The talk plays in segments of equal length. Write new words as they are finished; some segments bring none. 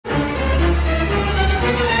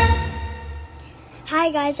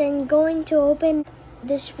Hi guys, I'm going to open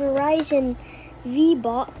this Verizon V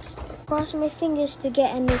box. Cross my fingers to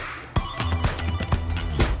get a new.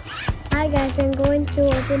 Hi guys, I'm going to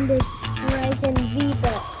open this Verizon V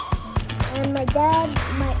box, and my dad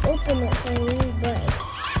might open it for me, but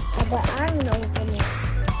I'm gonna open it.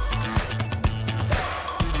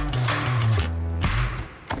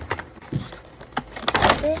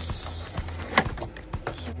 This,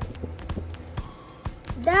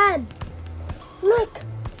 Dad, look,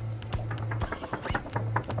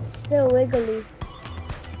 it's still wiggly.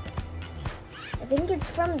 I think it's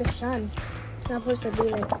from the sun. It's not supposed to be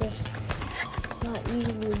like this. It's not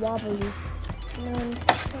usually wobbly. No, I'm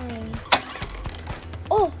trying.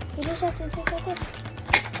 Oh, you just have to take like this.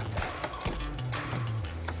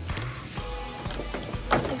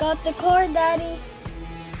 I got the card, Daddy.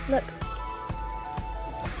 Look.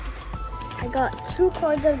 I got two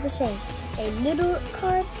cards of the same. A little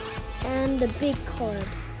card and a big card.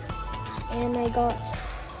 And I got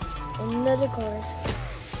another card.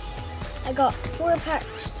 I got 4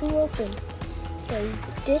 packs to open. There's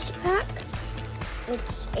this pack.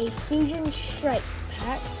 It's a Fusion Strike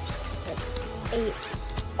pack. A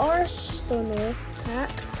Arsenal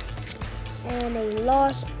pack. And a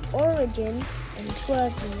Lost Origin. And 2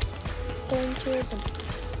 of these. Going to open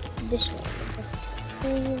this one. The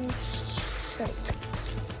Fusion Strike.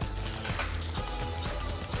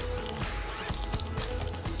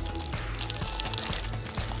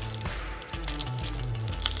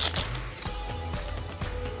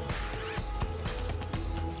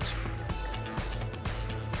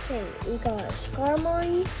 Okay, we got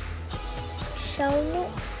Skarmory,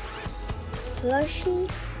 Shelmet,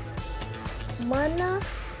 Plushie, Mana,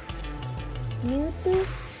 Mewtwo,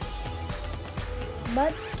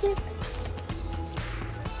 Mudkip,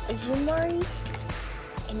 Azumarill,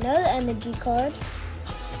 another energy card,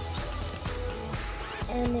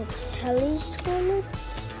 and it's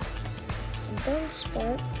Helioscollets,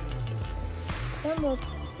 Dunspark,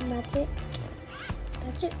 Chromatic.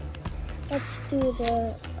 That's it. Let's do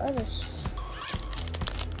the others.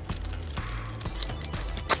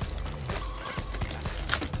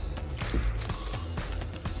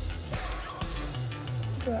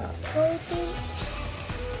 Protein,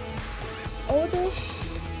 Oddish,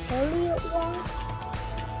 Poliwag,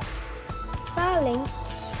 Phalanx,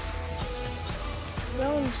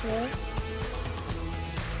 Bronzer,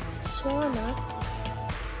 Swanna,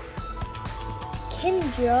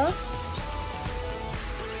 Kindra,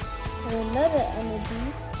 and another energy,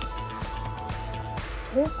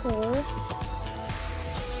 Tokor,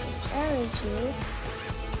 Arizul,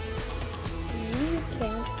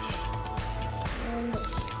 Recount, and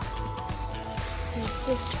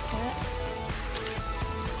this pack.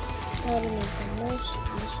 That one is the most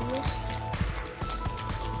easiest.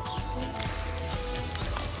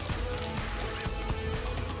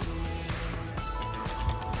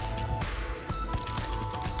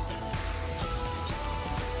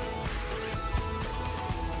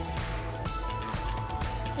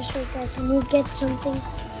 This way, guys, and you get something.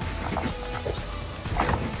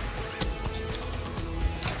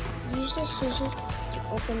 Use the scissors to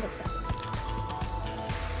open the pack.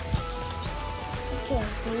 Be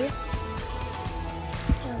careful.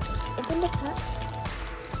 Now, open the pack.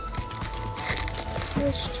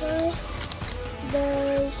 Let's try the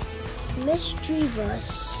Mischievous,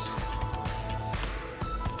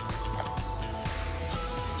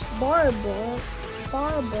 Barboach,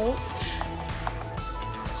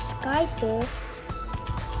 Skyper,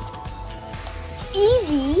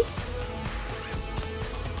 Eevee,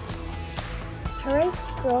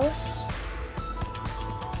 Heracross,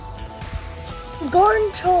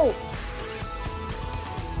 Garncho,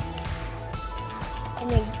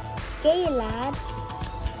 and a Gaylad,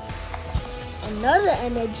 another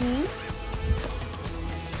energy,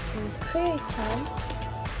 and Krypton,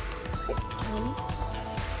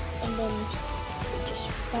 and then just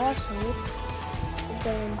Fossil, and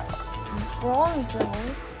then Bronzong.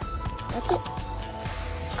 That's it.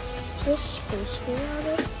 This goes through out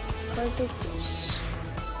cards like this.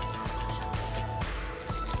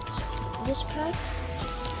 This pack,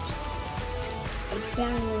 I'm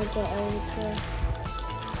gonna get Ultra.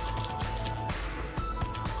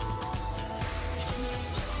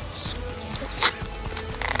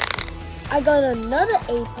 I got another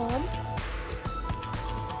Apom,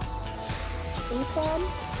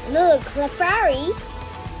 another Clefairy,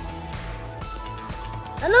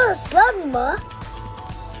 another Slugma.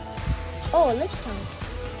 Oh, Lickitung,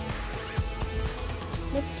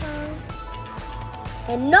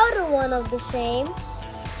 another one of the same,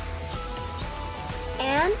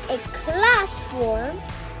 and a class form,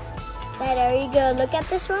 Dad, are you gonna look at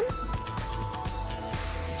this one?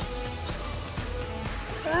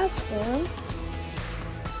 Transform.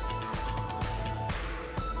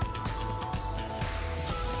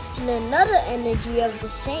 And another energy of the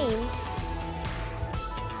same.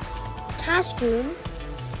 Cascoon,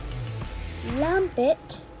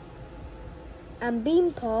 Lampet, and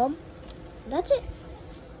Beam Palm. That's it.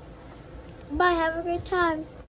 Bye, have a great time.